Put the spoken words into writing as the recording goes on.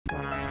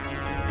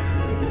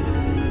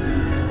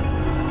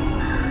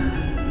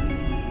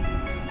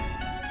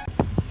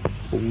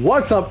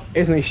What's up?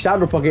 It's me,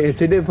 Shadow Pocket, and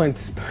today we're playing.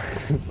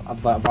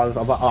 Bro,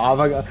 I'm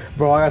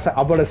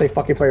about to say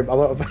fucking play. I'm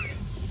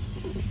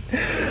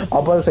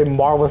about to say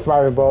Marvel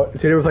Spider-Man, bro.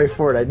 Today we're playing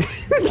Fortnite.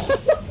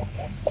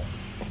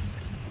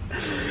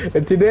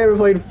 And today we're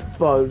playing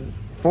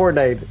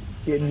Fortnite.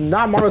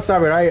 Not Marvel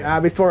Spider-Man, right? I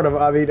mean, sort of.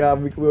 I mean,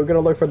 we're gonna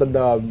look for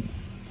the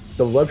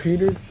web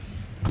shooters.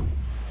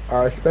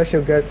 Our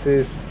special guest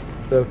is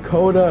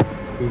Dakota.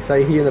 He's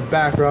like he in the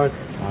background.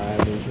 I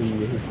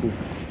mean, he's cool.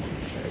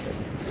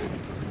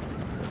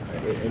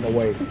 In a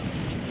way.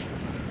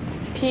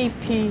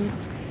 PP.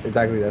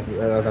 Exactly. That's the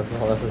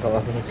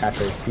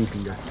catchphrase.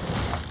 PP.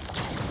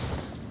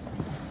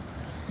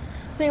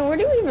 Man, where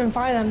do we even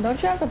buy them?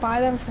 Don't you have to buy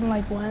them from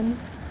like when?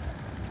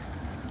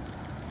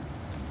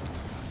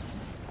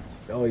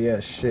 Oh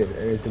yeah, shit.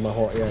 I do my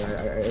whole I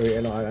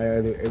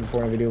every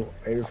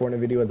Fortnite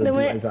video at the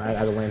land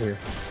here.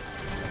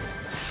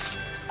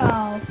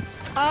 Oh.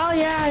 Oh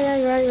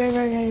yeah,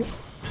 right.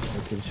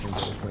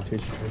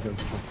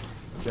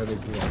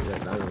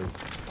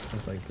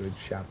 That's like good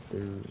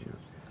chapter.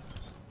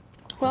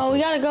 Well, we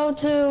gotta go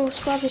to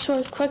Sloppy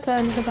Shores quick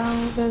then,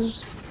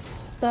 because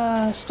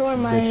the store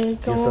might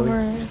go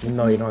over.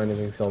 No, you don't have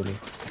anything sold me.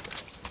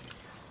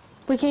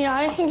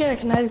 I can get a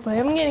kinetic blade.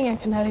 I'm getting a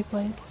kinetic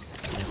blade.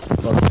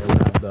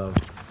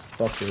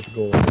 Fuck this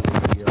gold.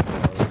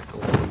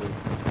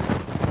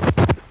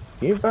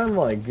 You found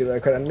like,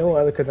 cause I know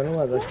like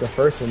the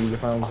first one you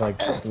found like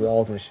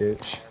walls and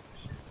shit.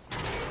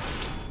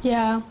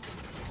 Yeah.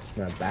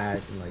 Not bad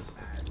and like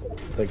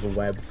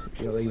webs.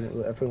 You know,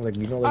 I feel like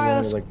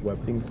like web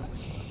things.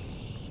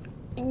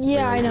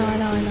 Yeah, I know.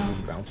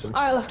 Bouncers.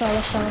 Alright, let's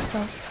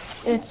go.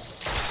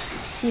 It's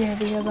here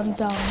because I'm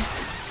dumb.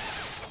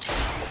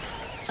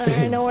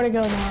 I know where to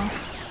go now.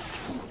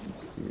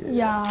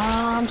 Yeah,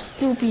 I'm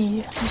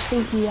stupid.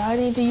 I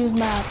need to use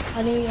map.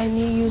 I need to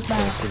use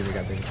map.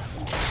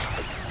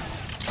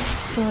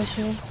 Skill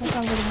issue. That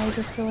sounds like a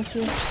major skill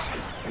issue.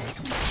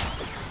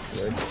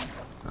 Good.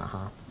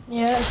 Uh-huh.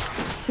 Yes.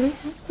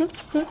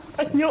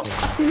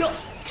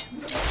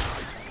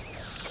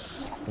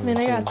 Man,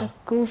 I got the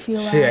goofy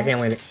laugh. Shit, I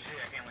can't land it.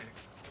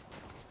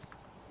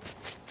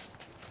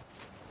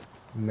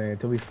 Man,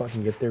 until we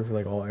fucking get there for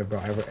like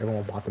everyone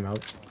will bot them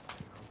out.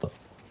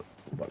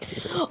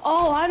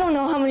 Oh, I don't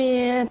know how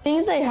many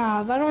things they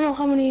have.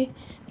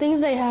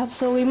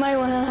 So we might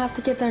want to have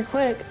to get there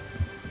quick.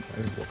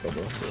 This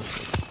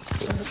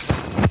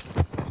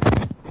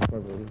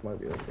might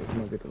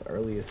be the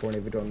earliest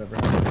Fortnite video I've never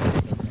had.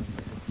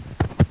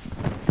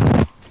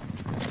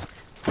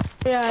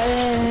 Yeah,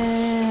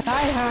 and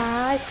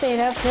I stayed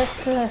up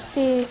just to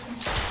see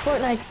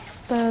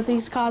Fortnite,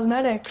 these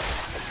cosmetics.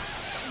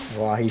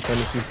 Wow, he's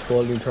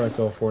slowly trying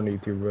to Fortnite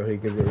YouTube, bro. He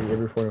gives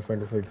every Fortnite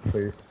friend to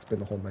players to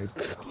spend the whole night.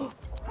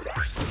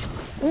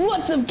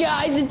 What's up,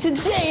 guys? And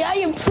today I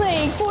am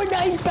playing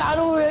Fortnite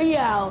Battle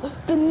Royale,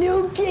 the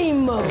new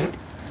game mode.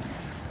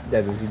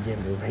 That is the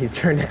game mode. He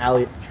turned to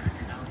Elliot.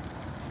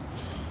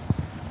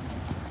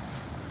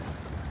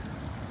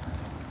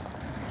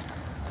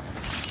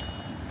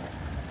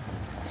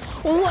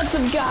 What's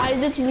up, guys?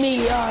 It's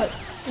me,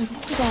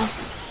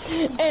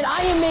 and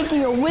I am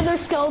making a wither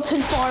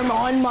skeleton farm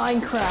on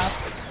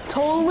Minecraft.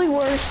 Totally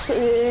works,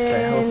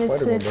 and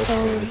it's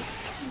totally...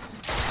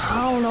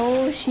 I don't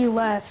know, she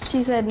left.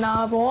 She said,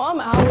 nah, bro, I'm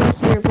out of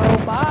here, bro,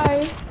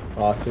 bye.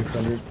 Oh,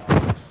 600.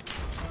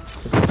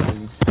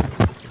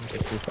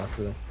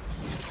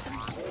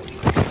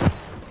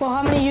 Well,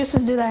 how many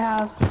uses do they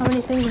have? How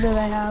many things do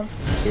they have?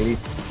 80.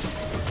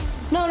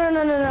 No,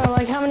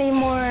 like how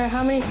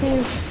many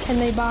things can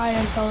they buy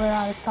until they're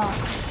out of stock?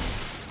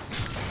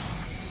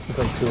 It's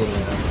like 2 of them.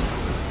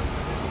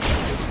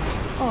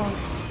 Oh,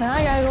 now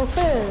I gotta go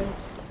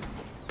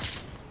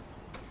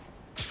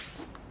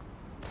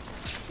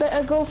first.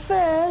 Better go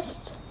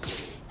first.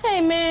 Hey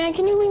man,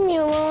 can you leave me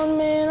alone,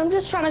 man? I'm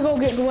just trying to go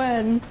get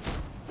Gwen.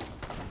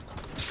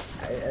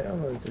 I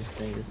don't know what this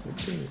thing is. This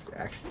thing is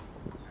actually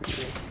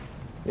cool.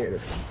 Here it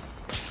is.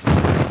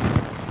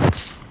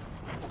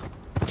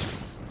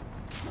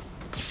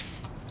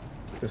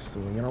 Just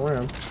swinging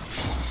around.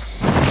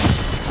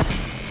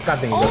 God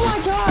dang it. Oh my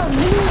god,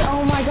 really?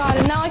 Oh my god,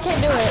 and now I can't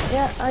do it.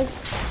 Yeah, I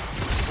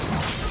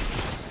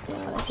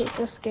hate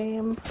this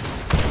game.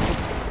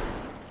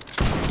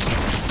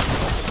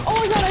 Oh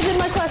my god, I did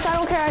my quest. I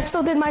don't care, I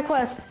still did my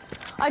quest.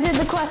 I did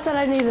the quest that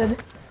I needed.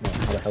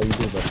 How the hell you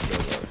do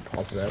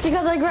that?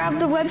 Because I grabbed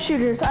the web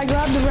shooters.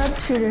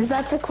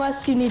 That's a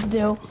quest you need to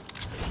do.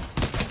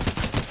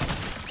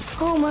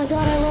 Oh my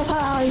god, I love how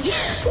I...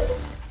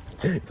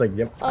 It's like,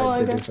 yep, oh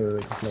I did this for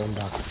like no one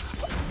back.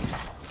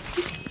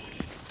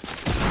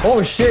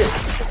 Oh shit!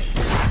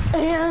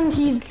 And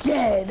he's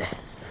dead.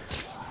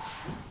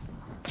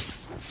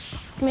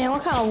 Man,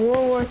 what kind of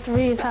World War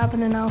III is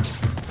happening now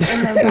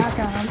in the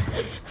background?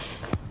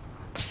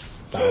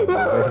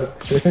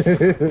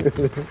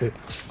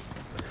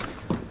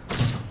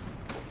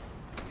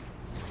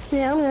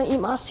 Yeah, I'm gonna eat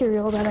my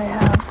cereal that I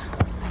have.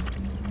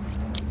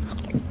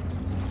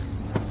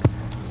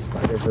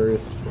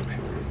 Spider-Verse.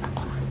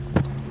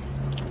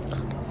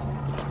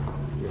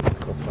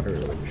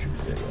 really shoot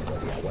it.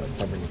 Yeah, what I'm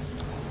covering.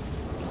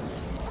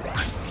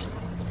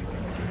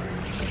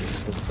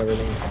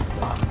 Everything.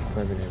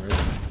 Everything, right?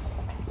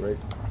 Ready?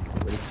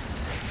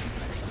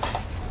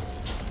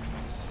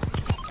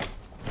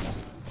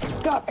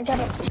 God, I got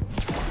it.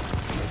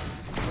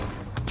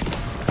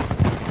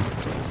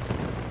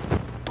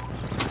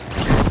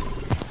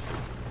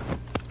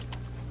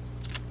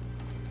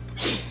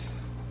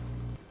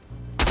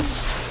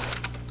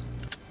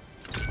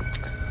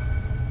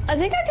 I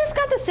think I just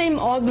got the same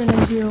augment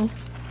as you.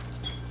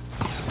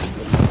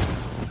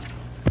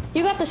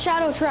 You got the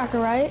shadow tracker,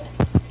 right?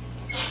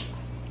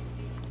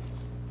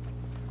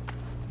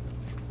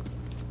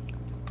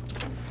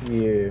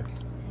 Yeah.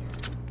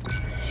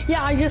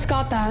 Yeah, I just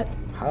got that.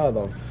 How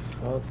the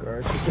fuck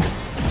are you?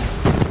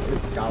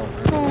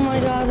 Oh my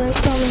god, there's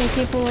so many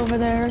people over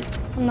there.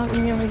 I'm not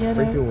gonna be able to get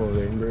it. People over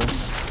there, bro.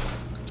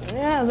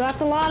 Yeah,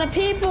 that's a lot of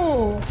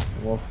people.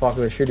 Well, fuck,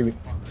 they're shooting me.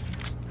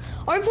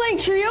 Are we playing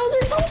trios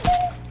or something?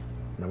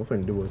 No, we're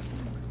playing duos.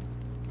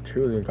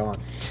 Trios are gone.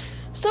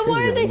 So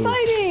why are they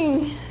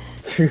fighting?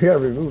 You gotta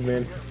remove,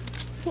 man.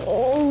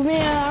 Oh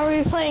man, are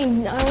we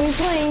playing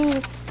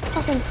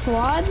fucking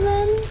squad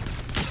then?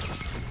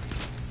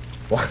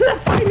 Why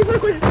not fighting?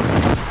 Look what...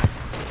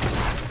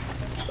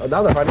 Oh,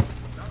 now they're fighting.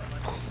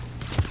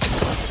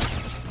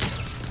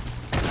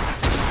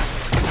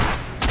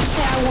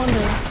 Yeah, I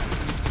wonder.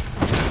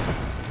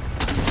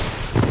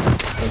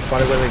 I'm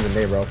funny wasn't even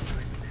there, bro.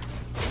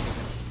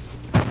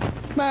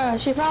 Bruh,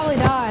 she probably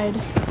died.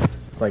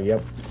 It's like,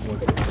 yep.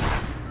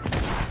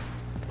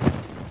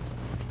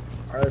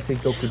 Alright, let's see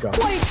Goku drop.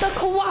 Wait, the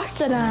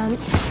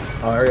coincidence.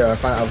 Oh, here we go. I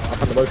found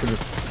the motion.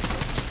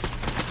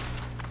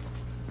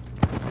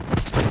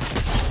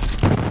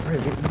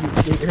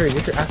 Alright,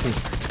 get your ass in.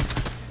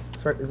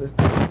 Sorry, is this?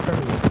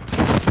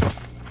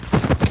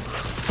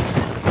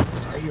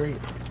 Right here.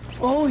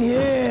 Oh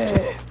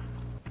yeah.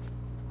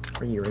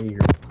 Right here.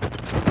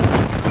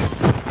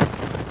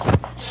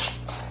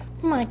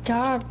 Oh my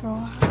god, bro.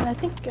 I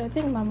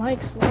think my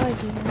mic's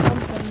lagging or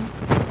something.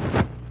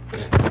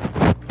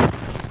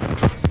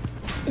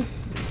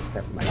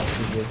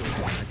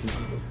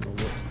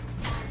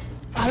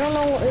 I don't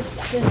know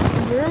if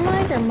it's your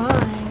mic or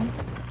mine.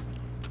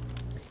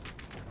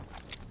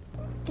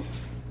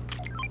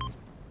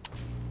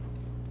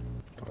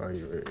 Oh,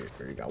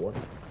 you got one?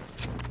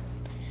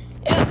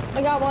 Yep,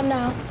 I got one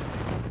now.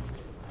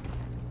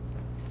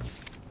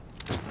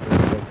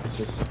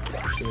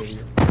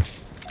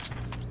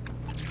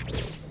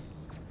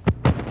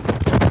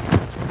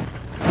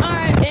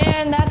 Alright,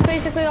 and that's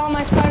basically all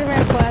my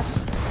Spider-Man quests.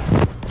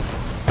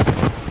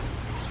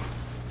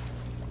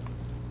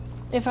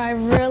 If I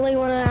really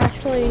want to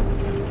actually...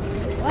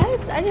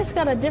 What? I just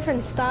got a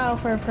different style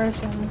for a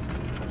person.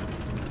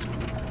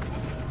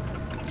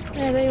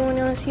 Does anyone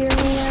else hear me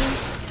then?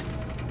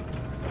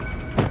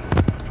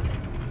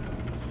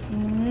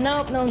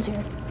 Nope, no one's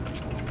here.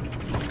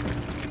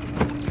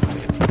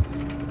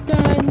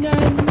 Dun,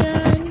 dun,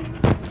 dun.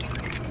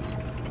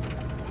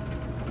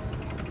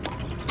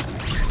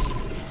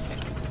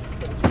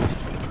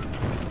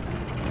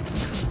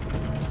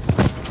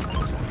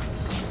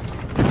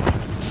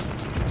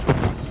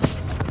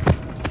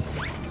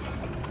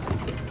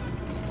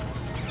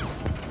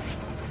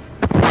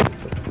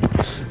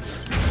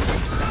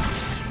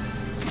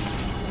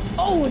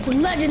 Oh, it's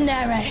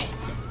legendary!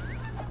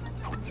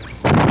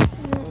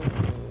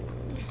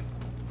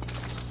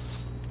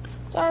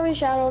 Sorry,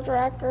 Shadow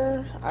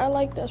Tracker. I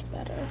like this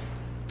better.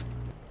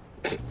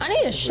 I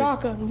need a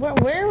shotgun.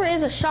 Where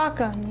is a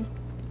shotgun?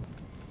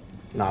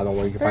 Nah, don't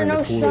worry. You can There's find no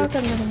the cooler.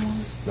 shotgun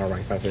anymore. No,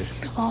 right, fish.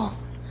 Oh,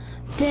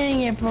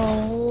 dang it,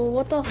 bro.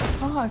 What the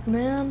fuck,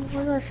 man?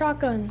 Where's our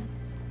shotgun?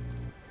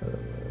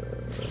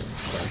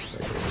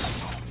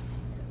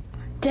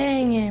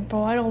 Dang it,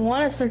 bro. I don't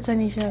want to search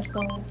any chests,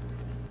 though.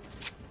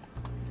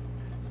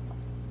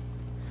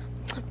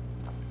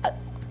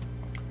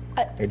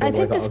 I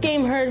think this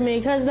game hurt me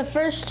because the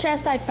first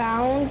chest I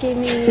found gave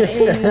me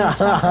a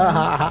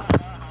shotgun.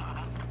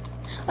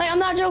 Like, I'm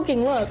not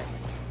joking, look.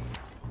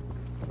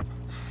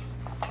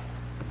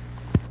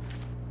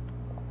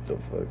 The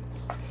fuck?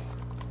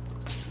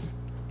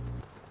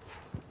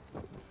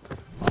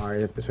 Alright,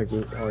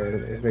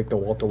 let's make the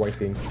Walter White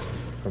scene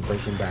from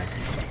Breaking Bad.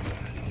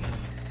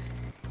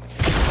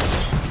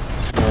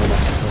 No,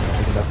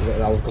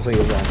 that was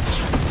completely wrong.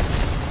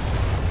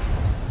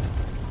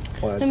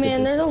 Hey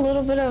man, there's a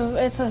little bit of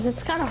it's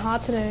kind of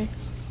hot today.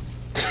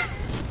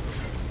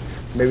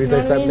 Maybe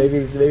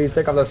maybe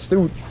take off the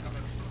suit.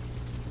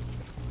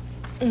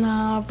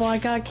 Nah, but I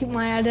gotta keep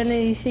my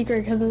identity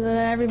secret because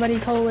everybody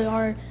totally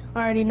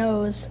already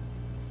knows.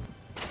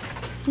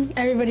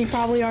 Everybody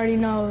probably already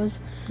knows.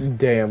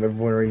 Damn,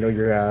 everyone already know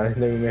your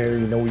they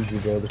already know you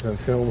go to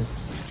film.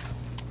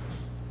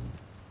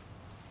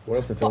 What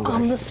if the films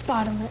I'm the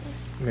Spider-Man.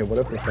 I mean, what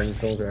if the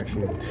films are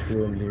actually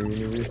true and new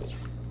movies?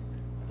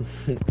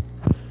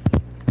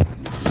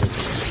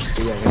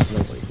 Yeah, I guess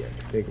nobody cares.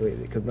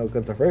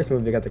 Because the first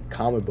movie they got the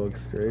comic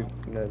books, right?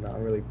 Not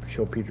really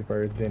show Peter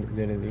Parker's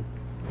identity.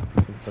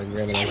 It's like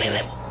random like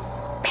that.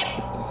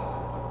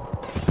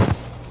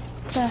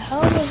 The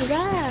hell was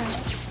that?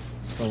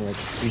 Sound like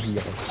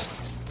idiot.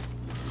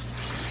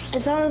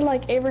 It sounded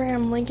like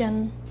Abraham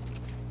Lincoln.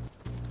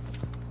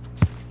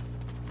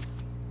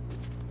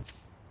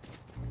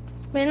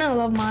 Man, I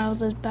love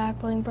Miles'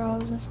 backbling, bro.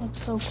 This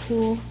looks so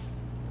cool.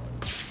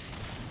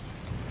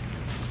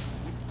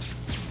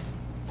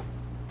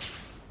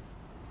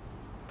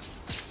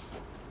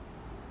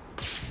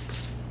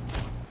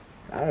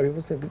 I don't know,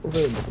 people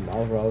say like,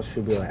 Miles Morales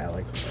should be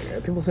like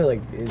people say like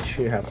it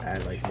should have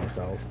add like more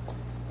styles.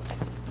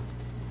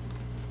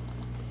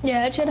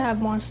 Yeah, it should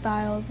have more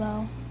styles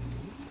though.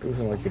 People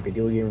say like the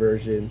video game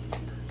version.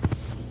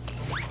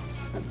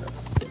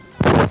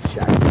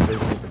 Shaggy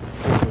version.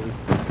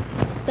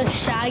 The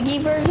Shaggy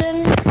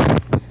version?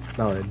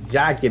 No, the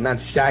Jackie,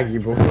 not Shaggy,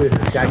 bro.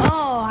 Shaggy.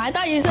 Oh, I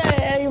thought you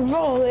said,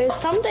 bro,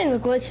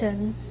 something's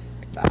glitching.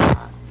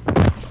 Nah.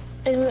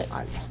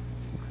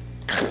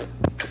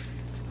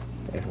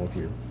 What's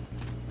here?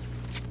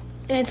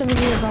 It's over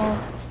here, bro.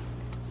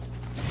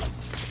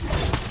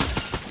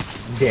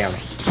 Damn.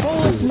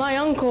 Oh, it's my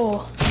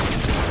uncle.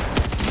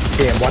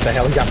 Damn, what the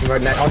hell? He got me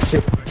right now. Oh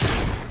shit.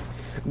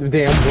 Damn,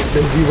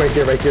 there's you right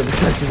there, right there.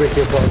 There's you right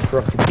there,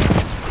 bro.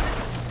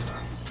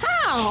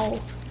 How?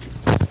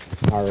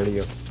 Already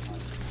go.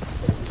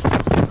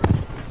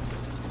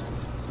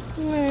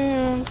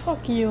 Man,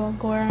 fuck you,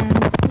 Uncle Aaron.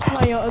 That's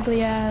why your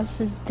ugly ass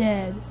is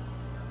dead.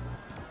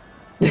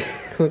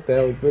 What the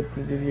hell?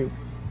 What did you?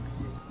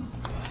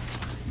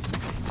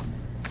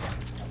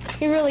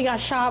 He really got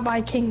shot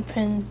by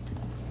Kingpin.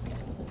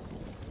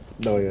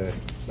 No, yeah.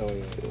 No,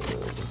 yeah.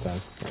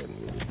 That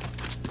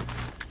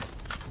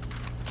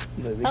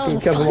was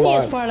the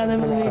funniest part of the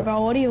movie,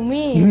 bro. What do you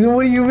mean?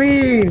 What do you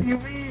mean?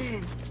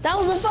 That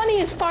was the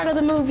funniest part of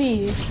the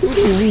movie. What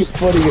do you mean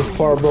funniest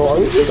part, bro? Are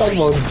you talking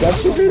about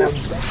death?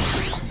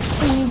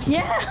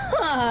 Yeah,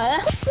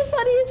 that's the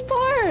funniest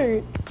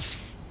part.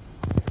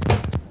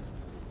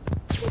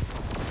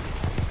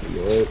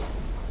 What?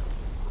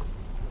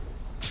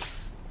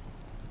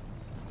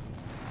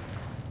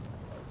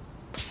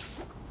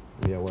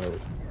 Yeah, whatever.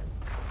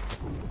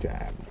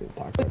 Jab,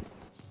 talk about it.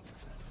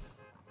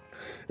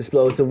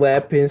 Explosive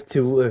weapons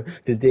to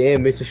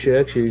damage the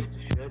structures.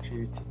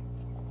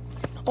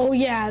 Oh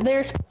yeah,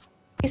 there's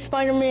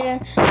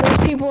Spider-Man, there's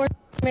people,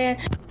 man.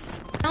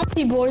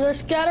 Bounty boards are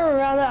scattered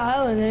around the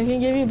island and can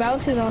give you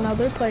bounties on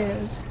other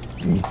players.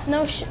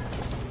 No shit.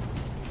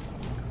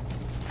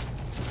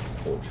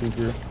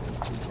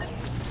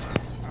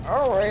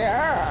 Oh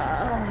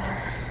yeah.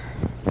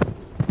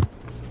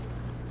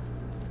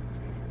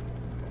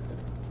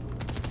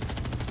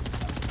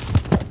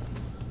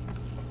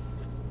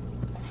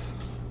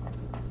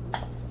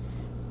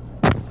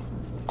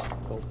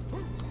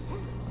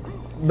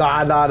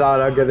 Nah,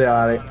 get that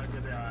out of it.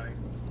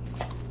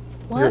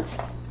 What?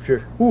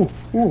 Sure. Ooh.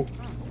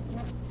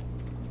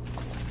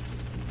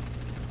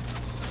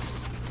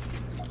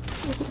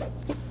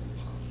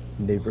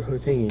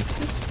 Neighborhood thingy.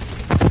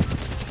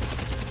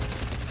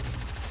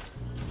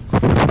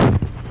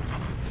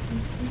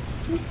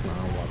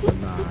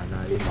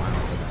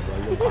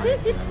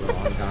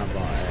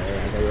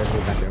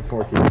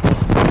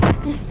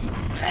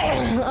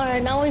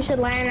 Alright, now we should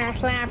land at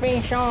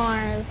Slapping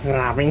Shores.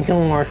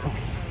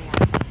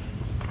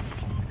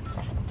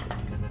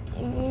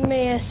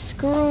 Man,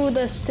 screw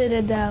the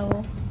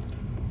Citadel.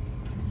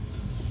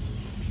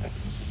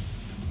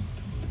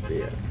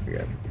 Yeah, I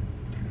guess.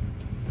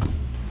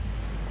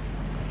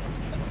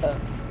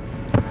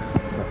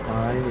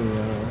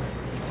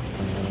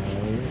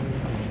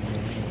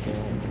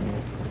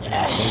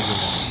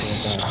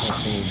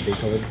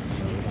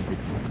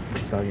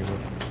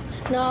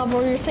 No, but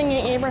you're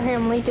singing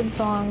Abraham Lincoln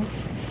song.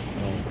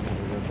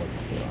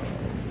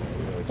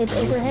 It's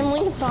Abraham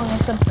Lincoln song.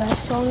 It's the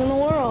best song in the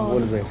world.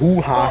 What is it?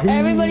 Hoo-ha. Well,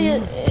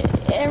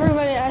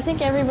 everybody, I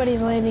think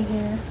everybody's landing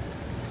here.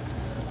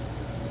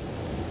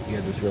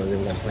 Yeah, just realized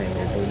we're not playing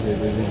here.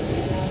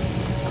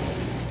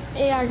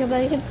 Yeah, because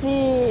I can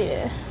see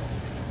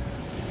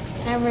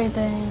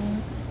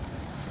everything.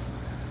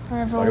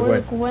 Alright, but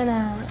where's Gwen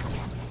at?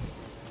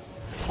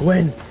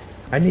 Gwen,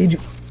 I need you.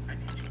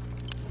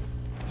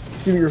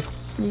 Give me your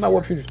my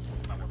warp shooters.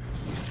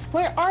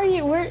 Where are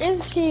you? Where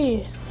is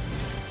she?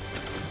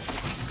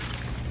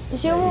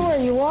 Is she over where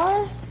you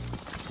are?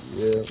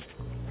 Yeah.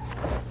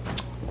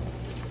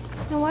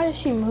 And why does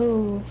she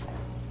move?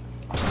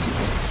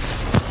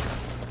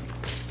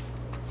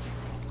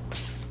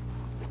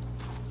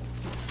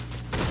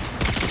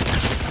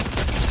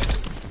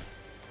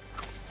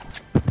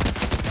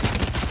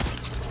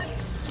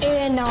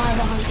 And now I have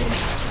 100.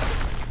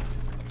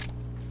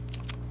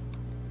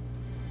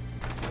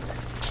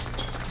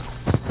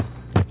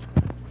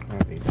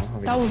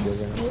 That was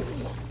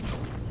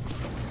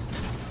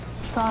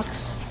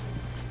sucks.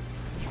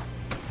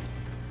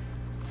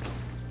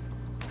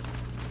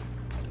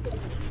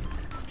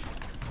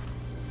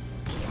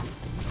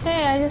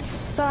 Hey, I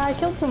just saw I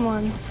killed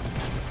someone.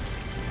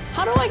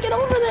 How do I get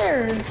over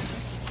there?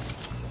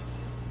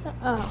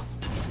 Oh.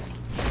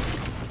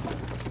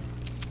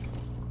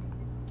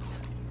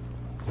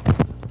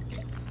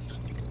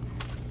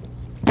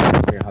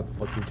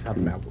 you have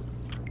the map.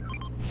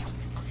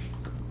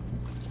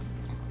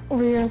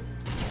 Over here.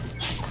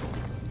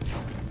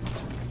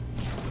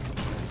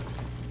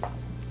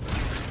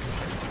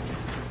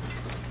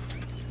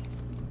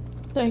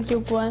 Thank you,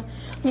 Gwen.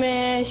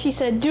 Man, she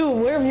said, dude,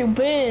 where have you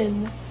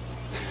been?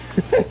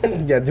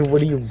 Yeah, dude,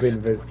 what have you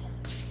been, man?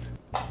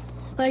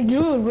 Like,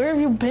 dude, where have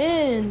you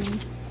been?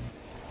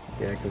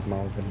 Yeah, because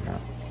Mom's been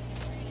out.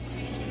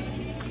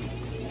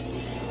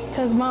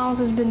 Because Miles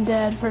has been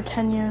dead for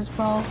 10 years,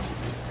 bro.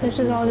 This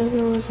is all just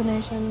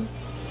hallucination.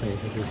 Hey,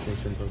 it's a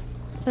hallucination, bro.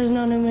 There's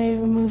no new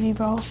movie,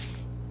 bro.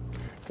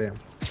 Damn.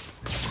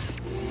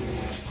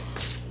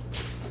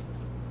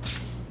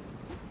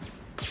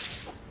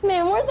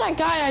 Man, where's that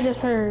guy I just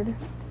heard?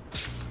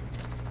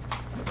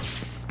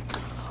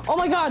 Oh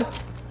my god!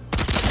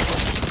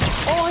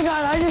 Oh my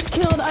god, I just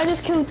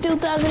killed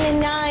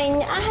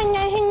 2009.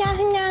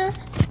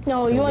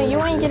 No, you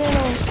ain't getting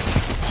no.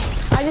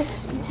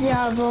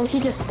 Yeah, bro, he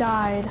just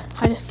died.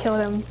 I just killed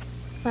him.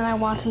 And I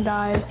watched him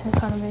die in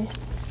front of me.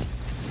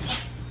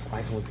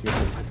 Why someone's here?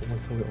 Why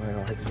someone's so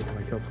why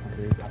someone kill someone?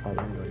 I thought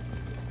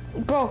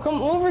like. Bro,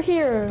 come over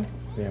here.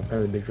 Yeah, I'm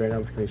kind of big right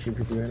now. Can I shoot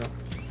people right now?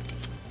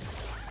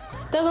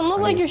 Doesn't look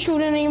like you're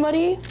shooting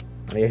anybody.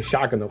 I need a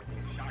shotgun though.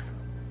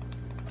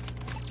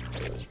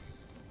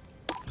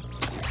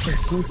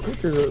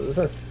 Is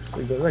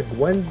that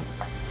Gwen?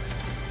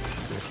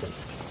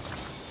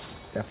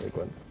 Definitely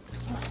Gwen.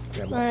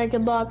 Yeah, alright,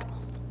 good luck.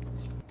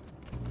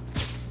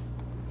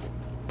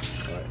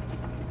 Alright.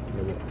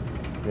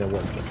 Yeah,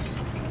 what?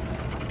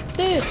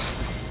 This!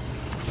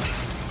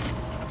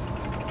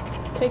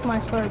 Take my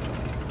sword.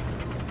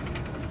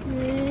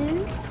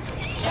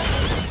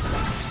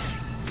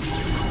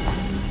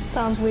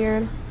 Sounds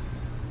weird.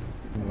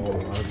 No, I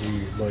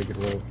really like it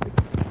real quick.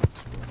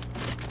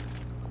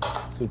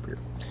 Super.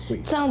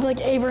 Sweet. Sounds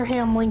like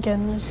Abraham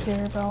Lincoln is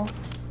here, bro.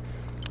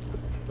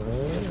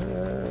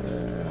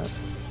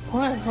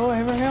 What? Oh,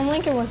 Abraham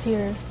Lincoln was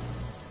here.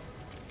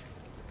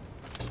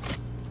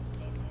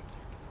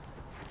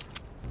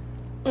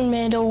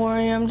 Man, don't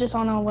worry, I'm just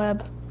on a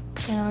web.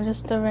 You know,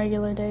 just the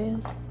regular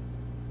days.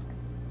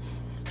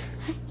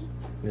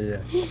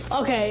 Yeah.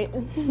 Okay.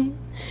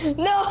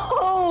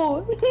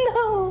 No!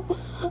 No!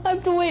 I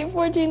have to wait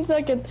 14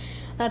 seconds.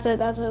 That's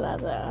it.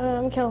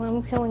 I'm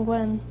killing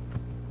Gwen.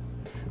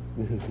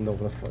 No,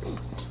 that's funny.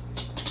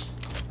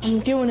 I'm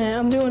doing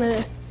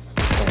it.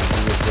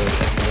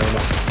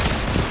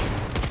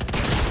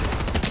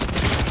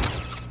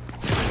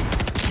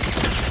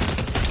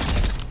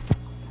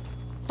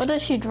 What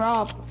does she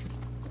drop?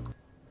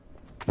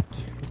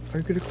 Are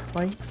you gonna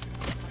cry?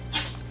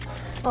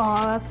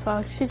 Oh, that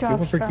sucks. She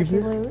dropped trashy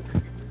loot.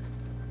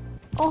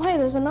 Oh, hey,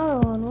 there's another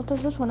one. What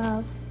does this one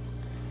have?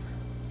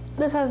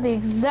 This has the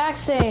exact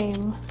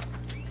same.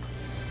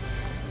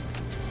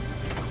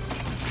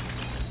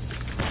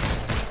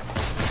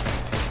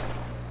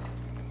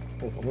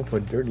 Oh, I'm gonna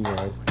put dirt in your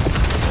eyes.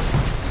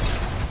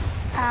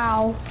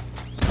 Ow.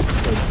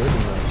 Put dirt in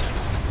your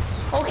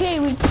eyes. Okay,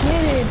 we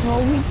get it, bro.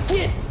 We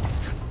get it.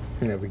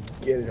 Yeah, we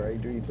get it, right,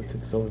 dude? But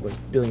it's over like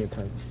a billion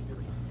times.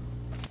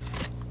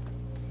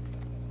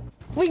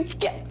 We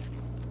get.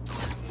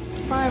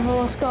 Alright,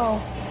 bro, let's go.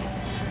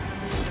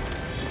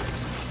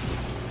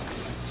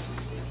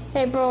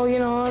 Hey, bro, you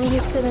know, I'm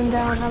just sitting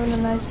down having a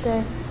nice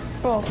day.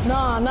 Bro,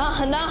 nah.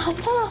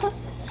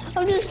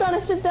 I'm just trying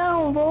to sit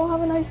down, bro.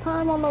 Have a nice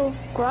time on the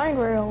grind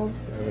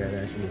rails. Oh, yeah, I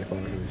actually need to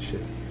follow this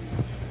shit.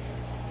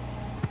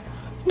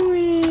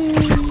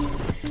 Whee.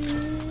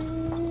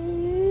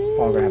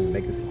 Oh, I'm gonna have to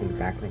make this in the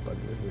background, but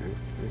this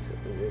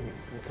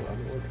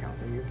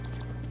counting you.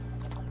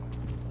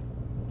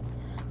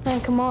 Man,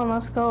 come on,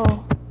 let's go.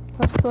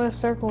 Let's go to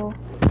circle.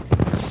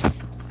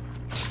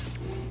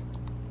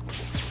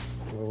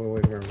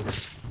 Wait, remember.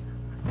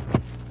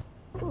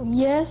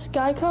 Yes,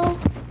 Geico?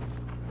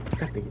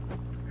 I think it.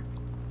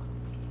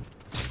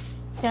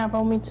 Yeah,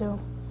 bro, me too.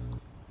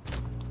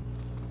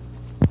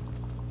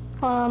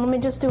 Let me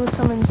just do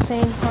some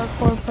insane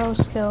parkour pro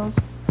skills.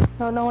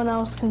 No one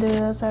else can do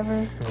this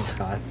ever. Oh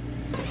god.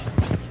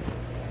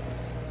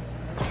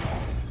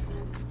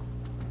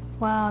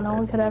 Wow, no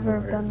one could ever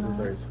have done that.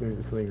 Sorry, swing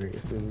to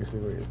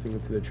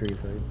the tree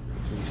side.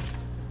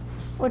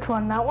 Which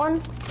one? That one?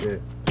 Yeah.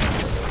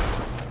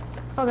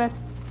 Okay.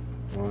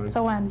 1,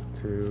 So when?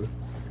 2,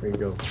 3,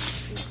 go.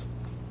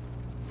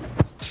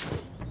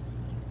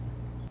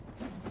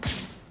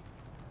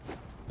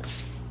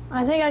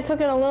 I think I took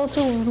it a little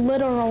too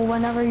literal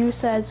whenever you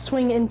said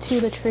swing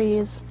into the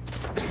trees.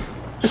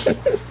 It's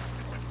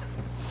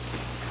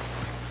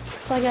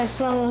like I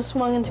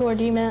swung into our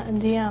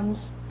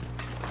DMs.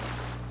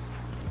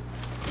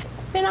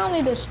 Man, I don't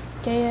need this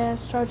gay ass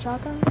charge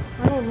shotgun.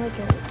 I don't like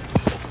it.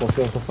 Close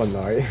one's the fun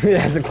though, right?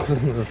 Yeah, the close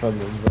one's the fun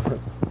one.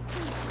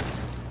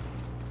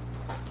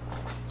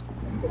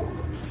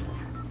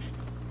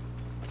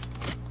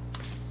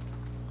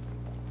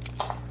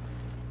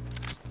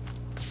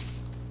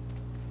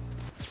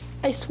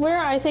 I swear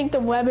I think the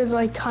web is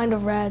like kind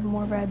of red,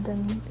 more red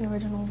than the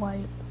original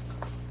white.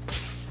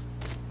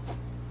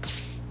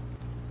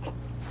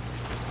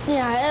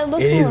 Yeah, it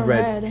looks more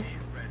red.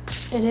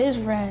 It is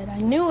red. I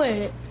knew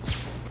it.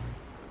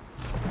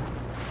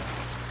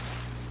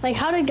 Like,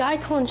 how did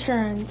Geico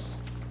Insurance?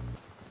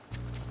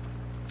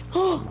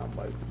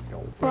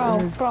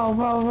 Bro.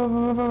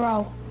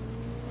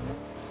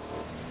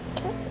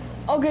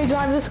 Okay,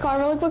 drive this car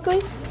really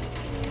quickly.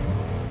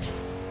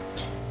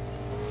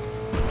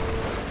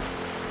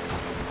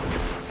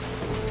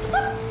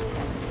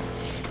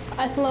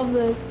 I love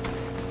this.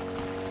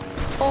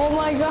 Oh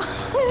my god, I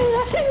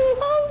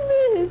love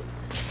this.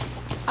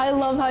 I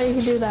love how you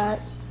can do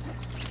that.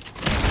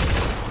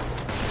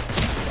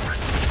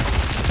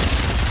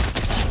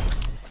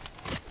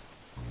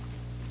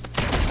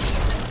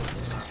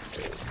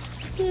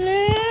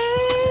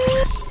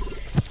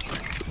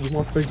 You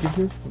want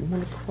forgiveness? You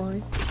want to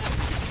cry?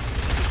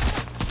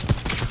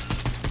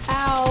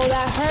 Ow,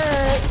 that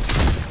hurt.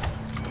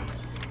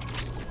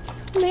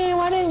 Man,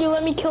 why didn't you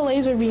let me kill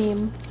Laser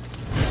Beam?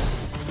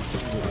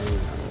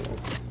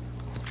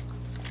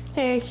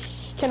 Hey,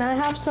 can I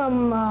have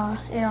some, oh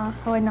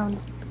wait, no,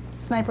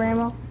 sniper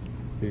ammo?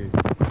 Dude.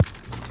 Is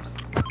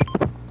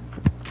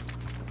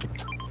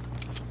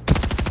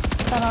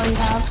that all you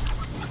have?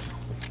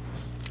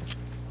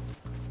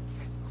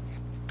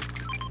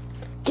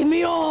 Give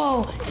me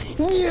all!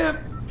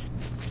 Yep!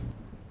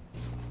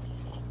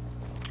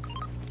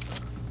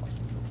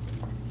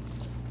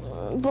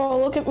 Bro,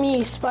 look at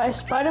me,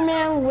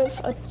 Spider-Man with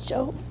a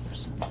joke.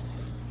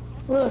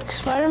 Look,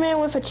 Spider-Man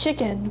with a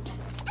chicken.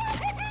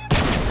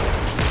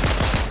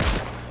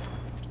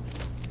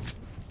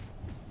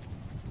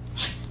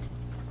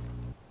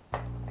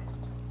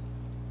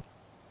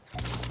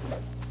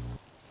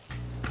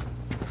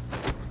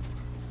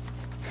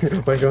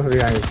 Wait, go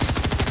behind me.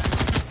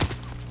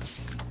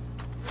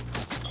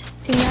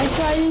 Can I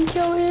try and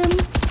kill him?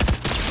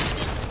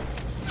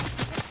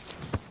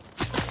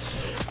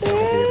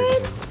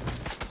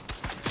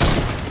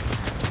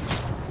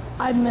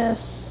 I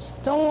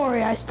missed. Don't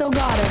worry, I still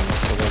got him.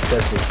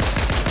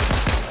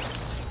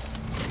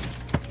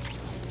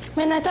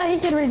 Man, I thought he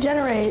could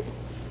regenerate.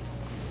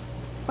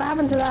 What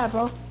happened to that,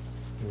 bro?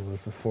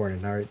 It's a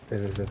Fortnite. Alright,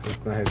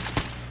 go ahead.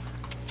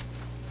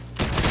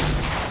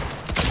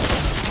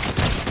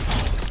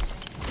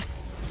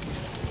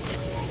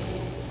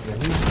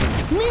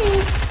 Me!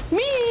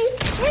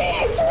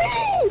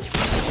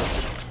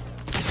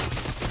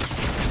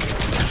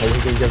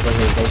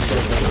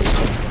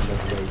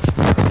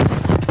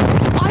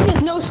 I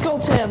just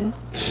no-scoped him.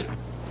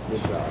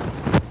 Good job.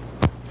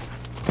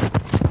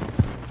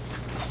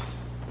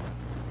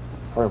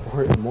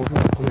 Alright, more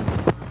people coming.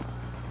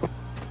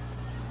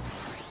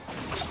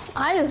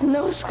 I just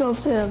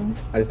no-scoped him.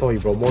 I just told you,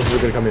 bro. More people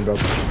are gonna come in, bro.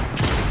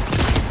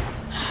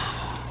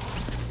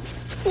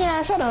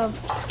 Yeah, shut up,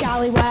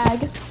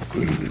 scallywag.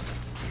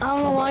 I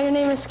don't know why your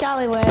name is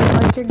Scallywag,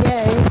 like you're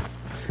gay.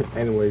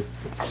 Anyways.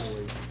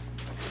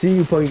 See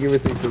you, Punky. Give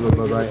it to me.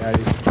 Bye-bye,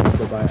 Addy.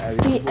 Bye-bye, Addy.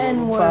 The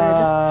N-word.